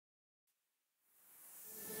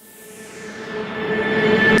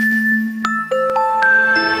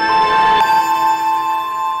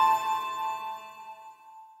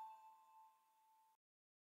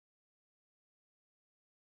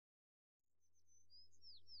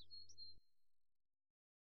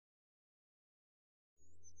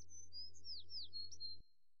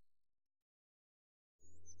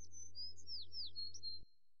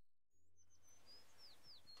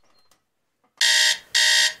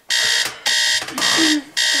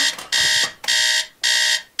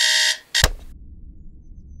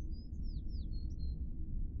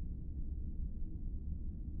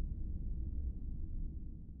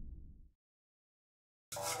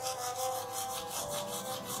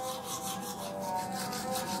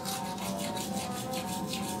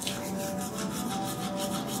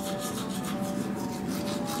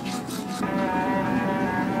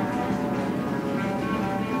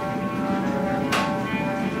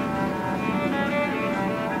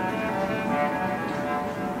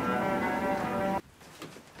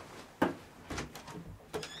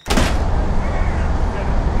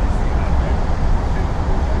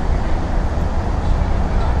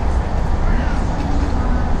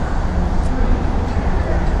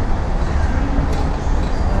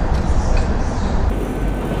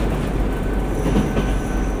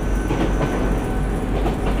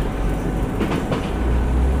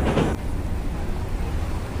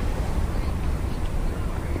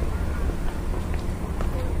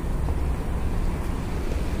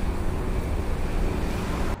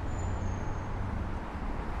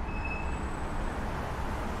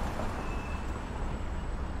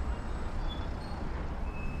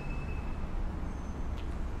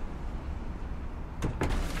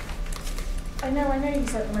I know you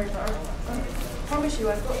sent them over. I promise you,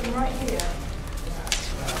 I've got them right here.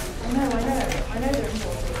 I know they're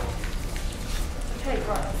important. Okay,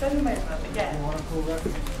 right, I'll send them over again.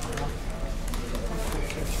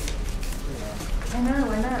 I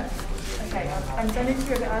know. Okay, I'm sending to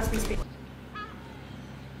you as we speak.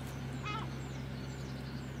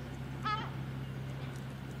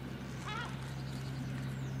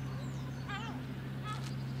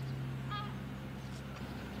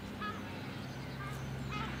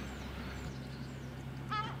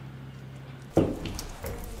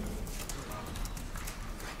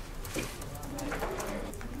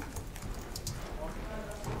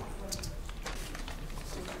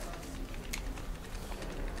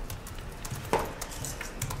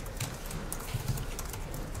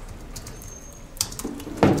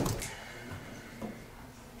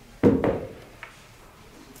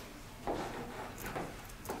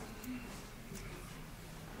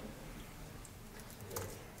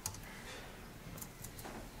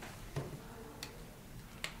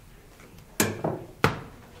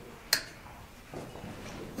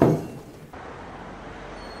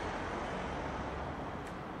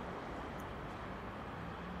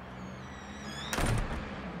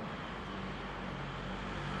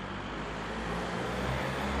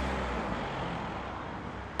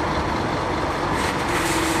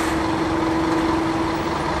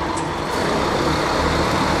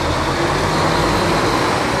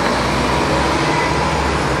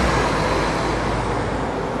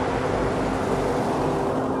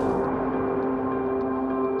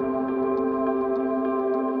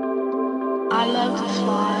 I love to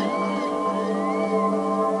fly.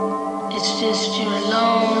 It's just you're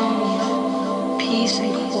alone, peace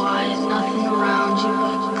and quiet, nothing around you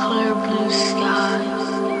but clear blue skies.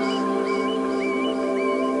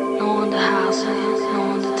 No one to house you, no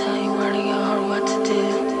one to tell you where to go or what to do.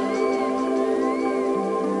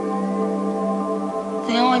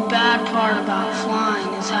 The only bad part about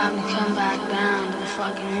flying is having to come back down to the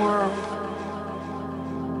fucking world.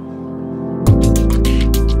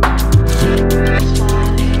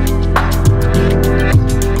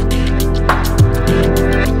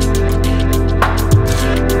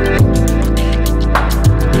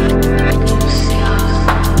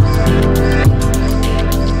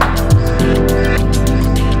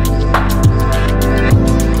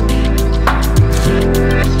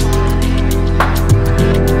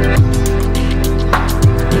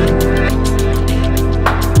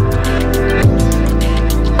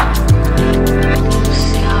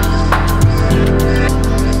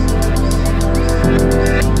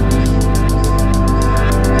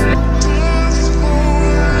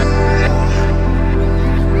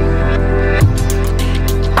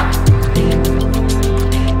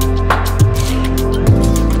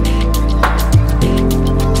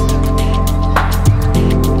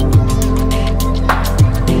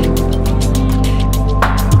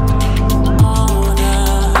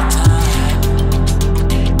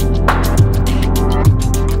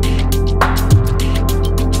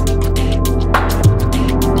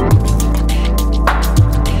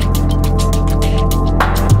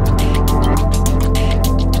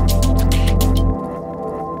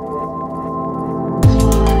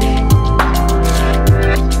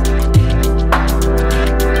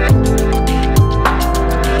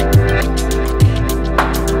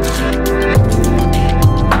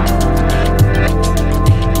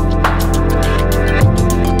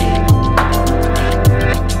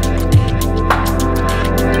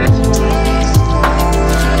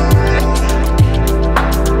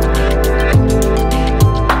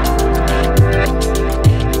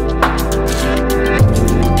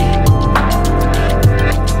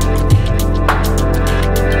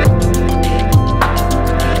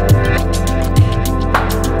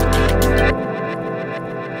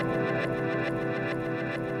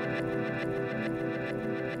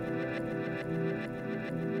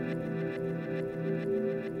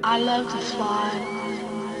 I love to fly.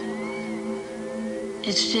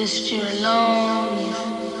 It's just you're alone,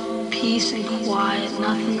 you've peace and quiet,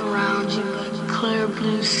 nothing around you but clear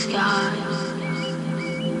blue skies.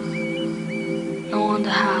 No one to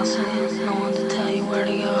house you, no one to tell you where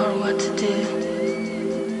to go or what to do.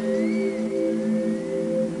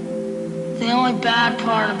 The only bad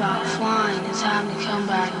part about flying is having to come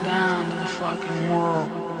back down to the fucking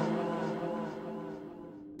world.